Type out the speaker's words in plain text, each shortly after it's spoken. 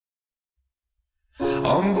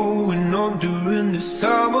I'm going on during this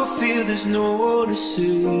time. I feel there's no one to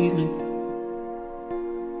save me.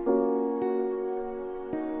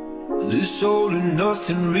 This all and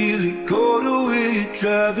nothing really got away,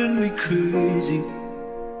 driving me crazy.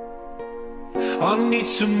 I need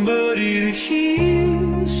somebody to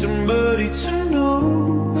hear, somebody to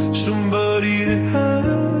know, somebody to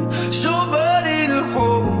have, somebody to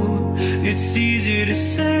hold. It's easy to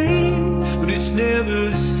say, but it's never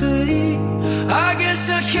the same. I guess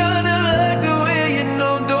I kinda like the way you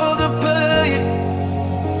numbed all the pain.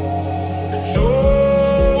 So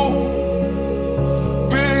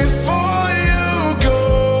before you go,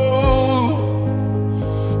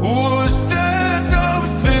 was there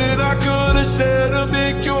something I could have said to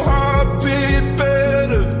make your heart beat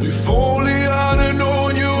better? If only I'd have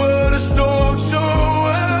known you were the storm to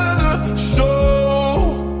weather. So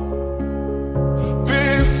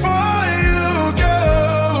before you go,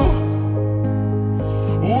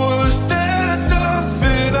 was there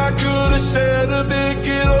something I could have said to make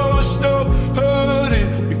it all stop hurting?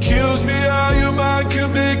 It kills me how your mind can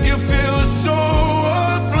make you feel so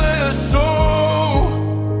worthless. So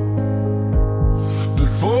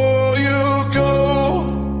before you go,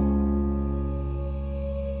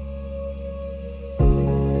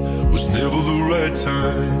 was never the right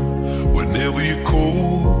time. Whenever you're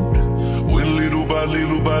cold, went little by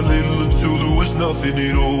little by little until there was nothing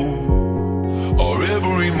at all. Or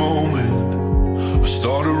every moment I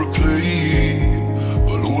started to play,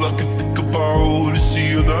 but all I could think about is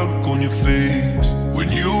seeing that look on your face when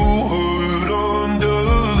you hurt under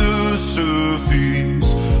the surface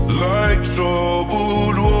like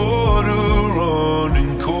troubled water.